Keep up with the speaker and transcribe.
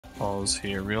pause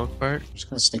here real quick. I'm just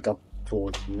gonna sneak up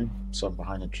towards you, so I'm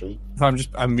behind a tree.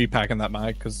 I'm repacking that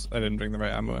mag because I didn't bring the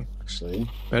right ammo in. Actually,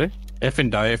 Ready? If in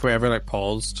doubt, if we ever like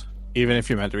paused, even if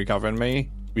you're meant to be covering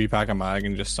me, repack a mag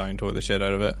and just sound toward the shit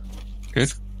out of it.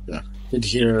 Good? yeah. Did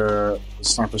hear a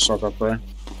sniper shot up there?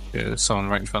 Yeah, there's someone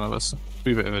right in front of us. A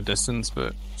wee bit of a distance,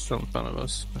 but still in front of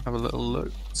us. Have a little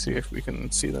look, see if we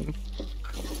can see them.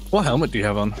 What helmet do you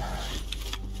have on?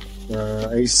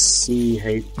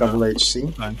 AC double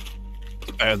HC. Fine.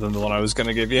 Better than the one I was going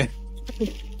to give you.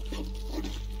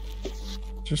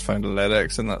 Just found a lead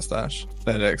X in that stash.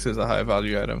 Lead X is a high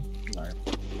value item. No.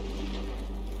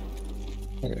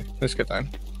 Okay, let's get down.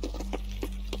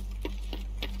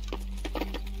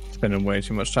 Spending way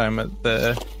too much time at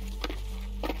the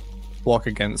walk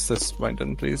against this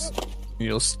mountain, please.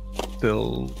 You'll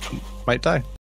still might die.